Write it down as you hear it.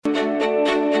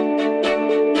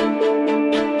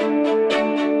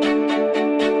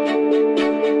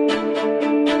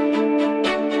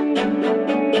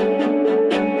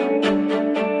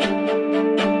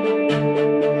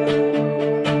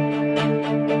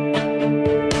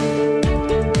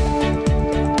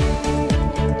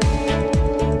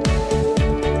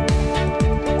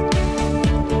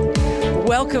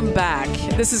Welcome back.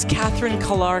 This is Catherine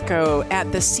Calarco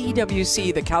at the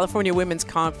CWC, the California Women's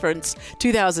Conference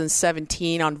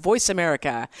 2017 on Voice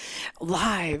America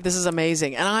Live. This is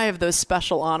amazing. And I have the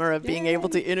special honor of being able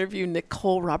to interview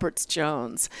Nicole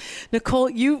Roberts-Jones. Nicole,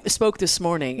 you spoke this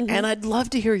morning, and I'd love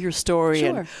to hear your story.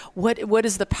 Sure. And what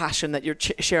is the passion that you're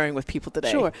sharing with people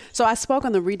today? Sure. So I spoke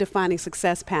on the Redefining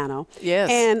Success panel. Yes.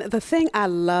 And the thing I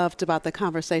loved about the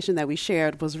conversation that we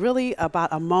shared was really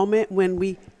about a moment when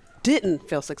we didn't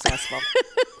feel successful.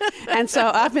 And so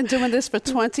I've been doing this for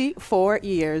 24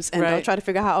 years, and don't try to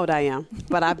figure out how old I am,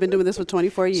 but I've been doing this for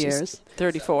 24 years. She's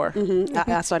 34.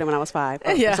 I started when I was 5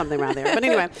 or something around there. But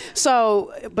anyway,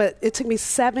 but it took me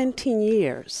 17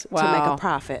 years to make a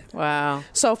profit. Wow.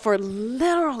 So for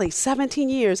literally 17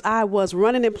 years, I was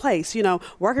running in place,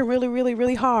 working really, really,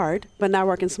 really hard, but not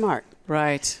working smart.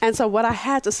 Right. And so what I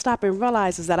had to stop and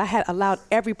realize is that I had allowed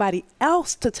everybody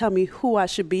else to tell me who I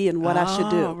should be and what I should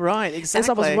do. Right, exactly. And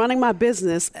so I was running my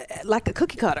business like a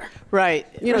cookie cutter. Right.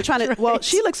 Trying to, well,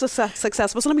 she looks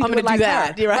successful, so let me do it like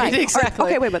that. her. Right, exactly.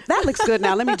 Okay, wait, but that looks good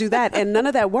now. Let me do that. And none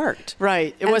of that worked.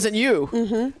 Right. It wasn't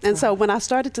you. And so when I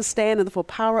started to stand in the full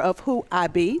power of who I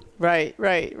be. Right.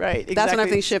 Exactly. That's when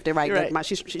everything shifted, right?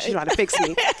 She's trying to fix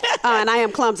me. And I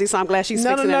am clumsy, so I'm glad she's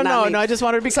fixing it. No, I just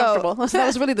wanted to be comfortable. So that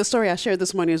was really the story I shared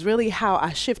this morning, is really how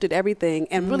I shifted everything.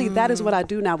 And really that is what I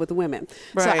do now with women.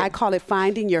 Right. So I call it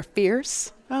finding your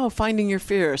fierce. Oh, finding your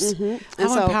fears.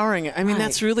 How empowering. I mean,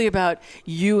 that's really about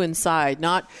you inside,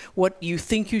 not what you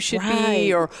think you should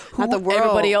be or who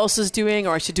everybody else is doing,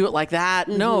 or I should do it like that.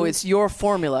 No, it's your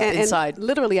formula inside. And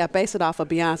literally, I base it off of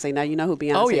Beyonce. Now, you know who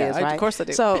Beyonce is, right? Of course I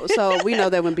do. So we know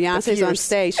that when Beyonce's on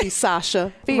stage, she's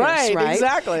Sasha Fierce, right?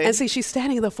 Exactly. And see, she's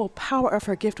standing in the full power of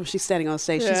her gift when she's standing on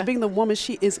stage. She's being the woman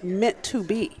she is meant to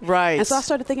be. Right. And so I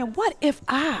started thinking, what if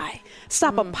I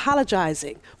stop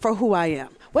apologizing for who I am?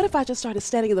 What if I just started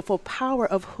standing in the full power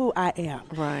of who I am?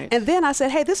 Right. And then I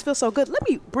said, hey, this feels so good. Let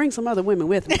me bring some other women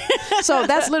with me. So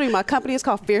that's literally my company. It's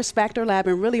called Fierce Factor Lab.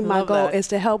 And really my goal is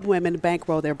to help women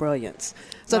bankroll their brilliance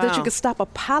so that you can stop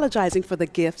apologizing for the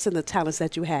gifts and the talents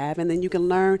that you have. And then you can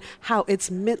learn how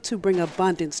it's meant to bring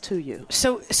abundance to you.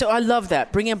 So I love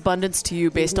that. Bring abundance to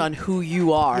you based on who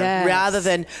you are rather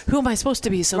than who am I supposed to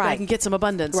be so that I can get some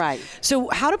abundance. Right. So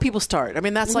how do people start? I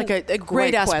mean, that's like a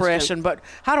great aspiration, but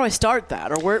how do I start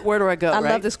that? Or where do I go? I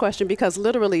love this question because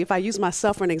literally, if I use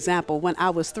myself for an example, when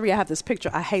I was 3, I have this picture.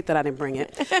 I hate that I didn't bring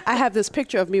it. I have this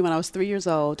picture of me when I was 3 years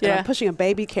old, and I'm pushing a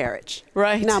baby carriage.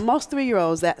 Right. Now, most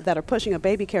 3-year-olds that are pushing a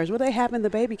baby carriage, what do they have in the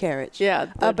baby carriage?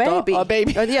 Yeah. A baby. A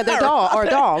baby. Their doll or a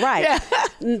doll, right.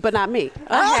 But not me.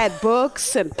 I had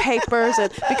books and papers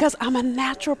because I'm a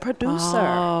natural producer.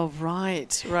 Oh,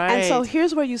 right. And so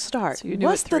here's where you start. So you knew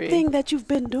What's at the 3. thing that you've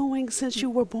been doing since you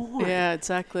were born? Yeah,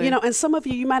 exactly. And some of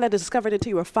you might have discovered it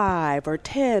until you were 5 or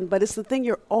 10, but it's the thing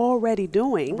you're already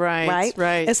doing. Right.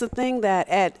 It's the thing that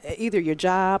at either your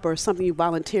job or something you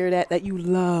volunteered at that you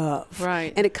love.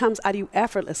 Right. And it comes out of you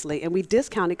effortlessly. And we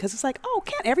discount it because it's like, oh,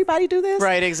 can't everybody do this?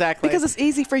 Right, exactly. Because it's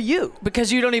easy for you.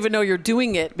 Because you don't even know you're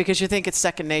doing it because you think it's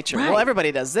second nature. Right. Well,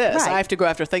 everybody does this. Right. I have to go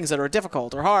after things that are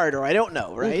difficult or hard or I don't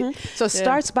know, right? So it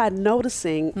starts by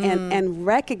noticing and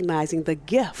recognizing the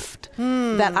gift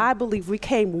that I believe we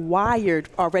came wired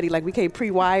already, like we came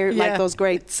pre-wired, like those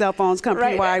great cell phones come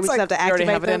pre-wired. We just have to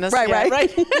activate them.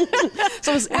 Right.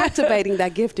 So it's activating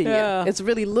that gift in you. It's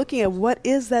really looking at what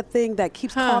is that thing that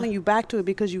keeps calling you back to it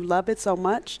because you love it so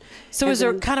much. So is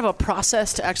there kind of a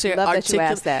process to actually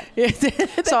articulate? That you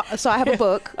asked that. So I have a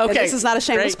book. Okay. And this is not a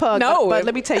shameless plug. No. But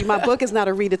let me tell you, my book is not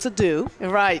a read, it's a do.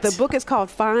 Right. The book is called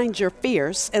Find Your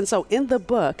Fierce. And so in the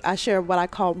book, I share what I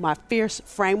call my fierce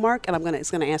framework. And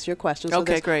it's going to answer your question. So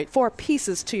there's great. 4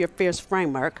 pieces to your fierce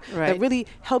framework that really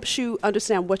helps you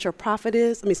understand what your profit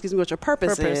is. What your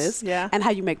purpose is. And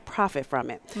how you make profit from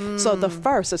it. So the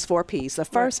first is 4 P's. The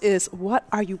first is, what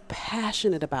are you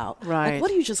passionate about? Right. Like, what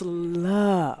do you just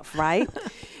love, right?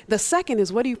 The second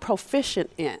is, what are you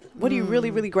proficient in? What are you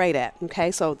really, really great at?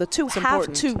 Okay, so the two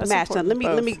have to match. Now, let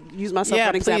me use myself for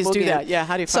an example. Please do again. that. Yeah,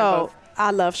 how do you find both? So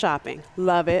I love shopping.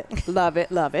 Love it, love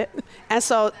it, love it. And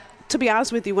so, to be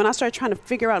honest with you, when I started trying to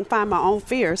figure out and find my own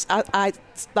fears, I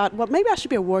thought, well, maybe I should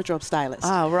be a wardrobe stylist.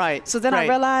 Oh, right. So then I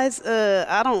realized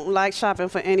I don't like shopping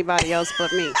for anybody else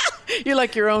but me. You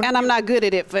like your own. And I'm not good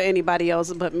at it for anybody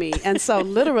else but me. And so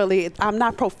literally, I'm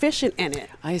not proficient in it.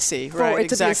 I see. For it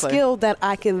to be a skill that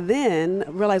I can then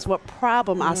realize what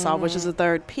problem I solve, which is the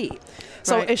third P.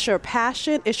 So it's your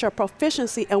passion, it's your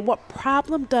proficiency, and what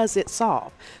problem does it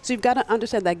solve? So you've got to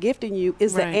understand that gift in you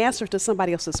is the answer to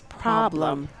somebody else's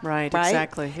problem. Right,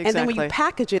 exactly. And then when you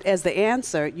package it as the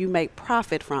answer, you make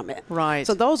profit from it. Right.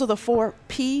 So those are the 4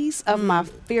 P's of my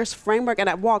fierce framework, and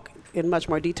I walk in much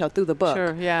more detail through the book.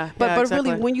 Sure, yeah. But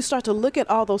exactly. really, when you start to look at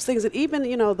all those things, and even,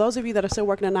 those of you that are still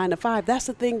working a 9 to 5, that's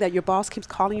the thing that your boss keeps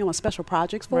calling you on special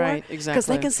projects for. Right, exactly. Because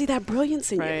they can see that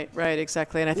brilliance in you. Right,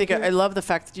 exactly. And I think I love the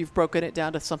fact that you've broken it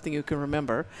down to something you can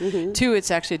remember. Two,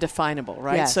 it's actually definable,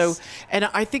 right? Yes. So, and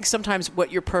I think sometimes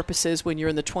what your purpose is when you're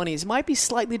in the 20s might be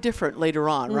slightly different later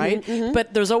on, right?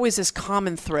 But there's always this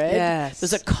common thread. Yes.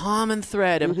 There's a common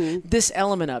thread of this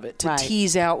element of it to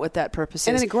tease out what that purpose is.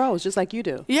 And then it grows just like you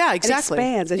do. Yeah, exactly. It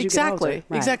expands as you get older.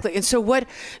 Right. Exactly. And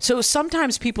so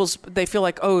sometimes they feel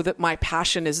like, that my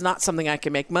passion is not something I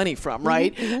can make money from,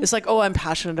 right? It's like, I'm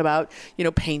passionate about,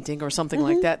 painting or something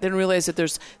like that. Then realize that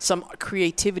there's some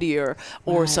creativity or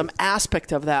some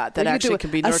aspect of that actually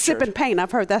can be nurtured. A sip and paint.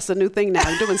 I've heard that's the new thing now.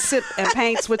 Doing sip and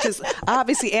paints, which is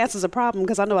obviously answers a problem,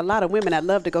 because I know a lot of women that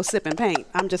love to go sip and paint.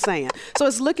 I'm just saying. So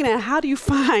it's looking at how do you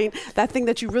find that thing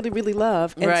that you really, really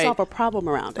love and solve a problem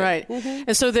around it. Right.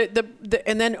 And so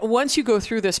and then once you go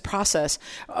through this process,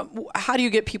 how do you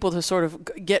get people to sort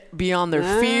of get beyond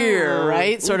their fear,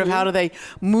 right? Sort of how do they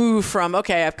move from,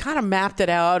 okay, I've kind of mapped it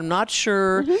out, I'm not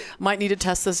sure, might need to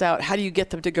test this out. How do you get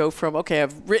them to go from, okay,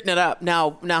 I've written it up,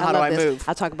 now how do I move?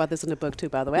 I talk about this in the book too,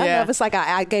 by the way. I love it's like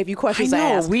I gave you questions to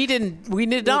ask. We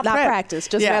did not practice,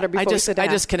 just matter before you sit down.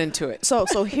 I just get into it. So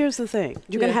here's the thing.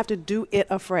 You're going to have to do it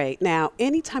afraid. Now,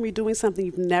 anytime you're doing something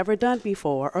you've never done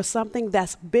before or something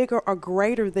that's bigger or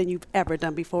greater than you've ever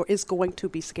done before, is going to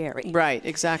be scary. Right,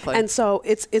 exactly. And so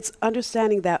it's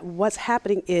understanding that what's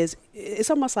happening is, it's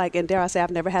almost like, and dare I say,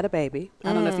 I've never had a baby.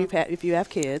 I don't know if you have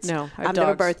kids. No, I've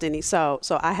never birthed any. So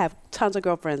I have tons of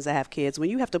girlfriends that have kids. When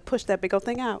you have to push that big old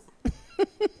thing out,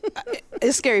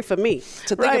 it's scary for me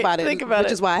to think about it,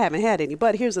 which is why I haven't had any.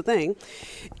 But here's the thing.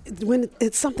 When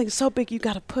it's something so big, you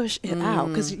got to push it out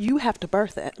because you have to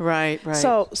birth it. Right.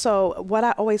 So what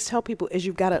I always tell people is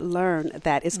you've got to learn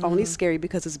that it's only scary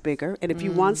because it's bigger. And if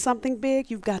you want something big,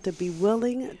 you've got to be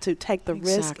willing to take the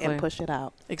risk and push it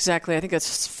out. Exactly. I think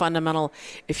that's fundamental.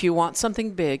 If you want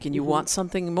something big and you want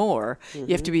something more, you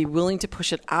have to be willing to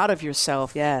push it out of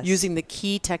yourself using the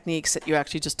key techniques that you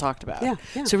actually just talked about. Yeah.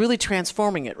 So really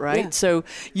transforming it, right? Yeah. So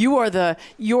you are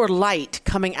your light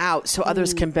coming out so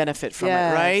others can benefit from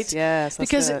it, right? Yes,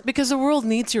 because the world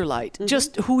needs your light.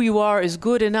 Just who you are is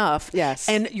good enough. Yes.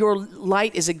 And your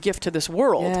light is a gift to this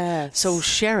world. Yes. So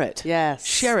share it. Yes.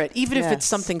 Share it. Even if it's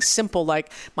something simple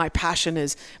like my passion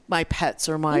is my pets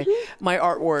or my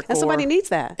artwork. And somebody needs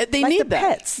that. They like need the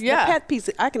that. Pets. Yeah. The pet piece.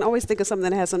 I can always think of something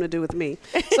that has something to do with me.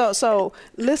 So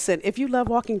listen, if you love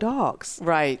walking dogs,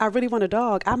 right. I really want a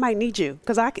dog, I might need you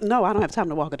because I don't have time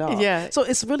to walk a dog. Yeah. So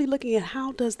it's really looking at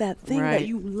how does that thing that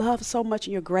you love so much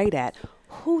and you're great at,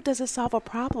 who does it solve a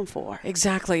problem for?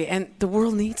 Exactly. And the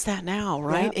world needs that now,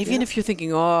 right? Even if you're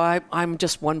thinking, I'm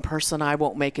just one person, I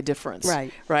won't make a difference.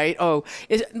 Right?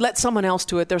 Let someone else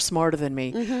do it. They're smarter than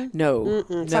me. No.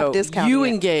 Stop discounting You it.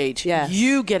 engage. Yes.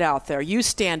 You get out there. You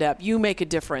stand up. You make a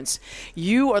difference.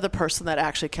 You are the person that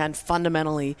actually can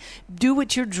fundamentally do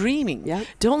what you're dreaming. Yep.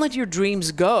 Don't let your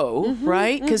dreams go,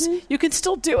 right? Because you can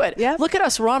still do it. Yep. Look at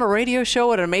us. We're on a radio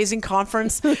show at an amazing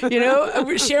conference,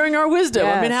 we're sharing our wisdom.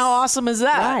 Yes. I mean, how awesome is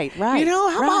that? Right.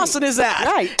 How awesome is that?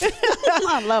 Right.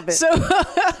 I love it. So,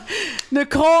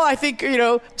 Nicole, I think,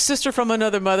 sister from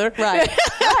another mother. Right.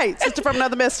 Sister from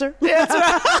another mister. Yeah, that's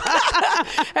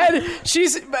right. And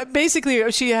she's basically,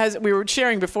 we were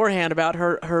sharing beforehand about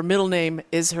her middle name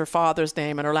is her father's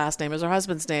name and her last name is her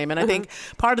husband's name. And I think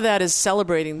part of that is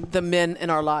celebrating the men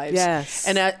in our lives. Yes.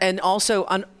 And also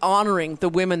honoring the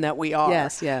women that we are.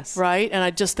 Yes. Right. And I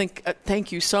just think,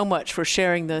 thank you so much for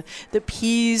sharing the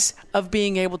piece of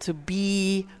being able to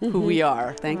be who we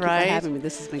are. Thank you for having me.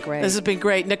 This has been great. This has been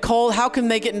great. Nicole, how can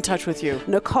they get in touch with you?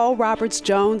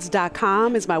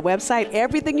 NicoleRobertsJones.com is my website.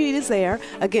 Everything you need is there.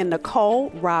 Again,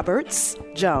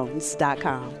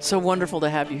 NicoleRobertsJones.com. So wonderful to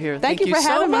have you here. Thank you for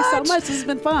having me so much. This has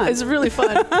been fun. It's really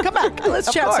fun. Come back.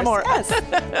 Let's chat some more. Yes.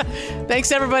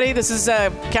 Thanks, everybody. This is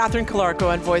Catherine Calarco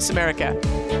on Voice America.